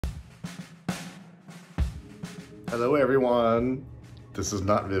Hello everyone. This is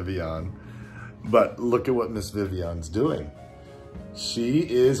not Vivian, but look at what Miss Vivian's doing. She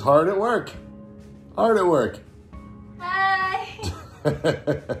is hard at work. Hard at work. Hi.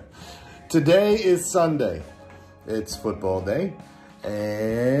 Today is Sunday. It's football day.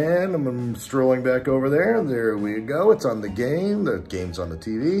 And I'm strolling back over there. There we go. It's on the game. The game's on the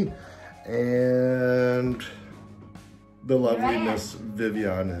TV. And the lovely Miss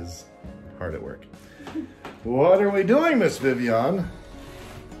Vivian is hard at work. What are we doing, Miss Vivian?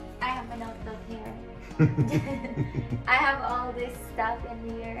 I have a notebook here. I have all this stuff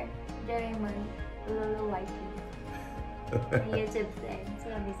in here during my Lolo Whitey YouTube thing. So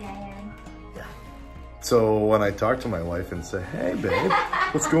Yeah. So when I talk to my wife and say, hey babe,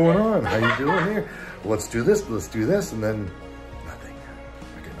 what's going on? How you doing here? Let's do this, let's do this, and then nothing.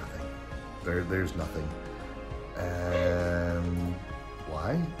 I get nothing. There's nothing. And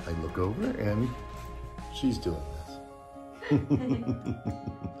why? I look over and she's doing this.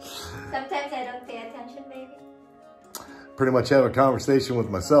 Sometimes I don't pay attention, baby. Pretty much have a conversation with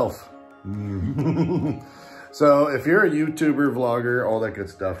myself. So if you're a YouTuber, vlogger, all that good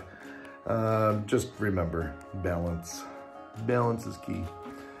stuff, just remember, balance. Balance is key.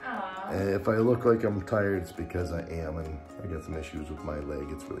 And if I look like I'm tired, it's because I am, and I got some issues with my leg.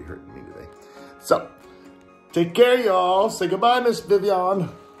 It's really hurting me today. So, take care, y'all. Say goodbye, Miss Vivian.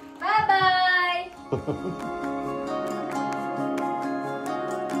 Bye-bye.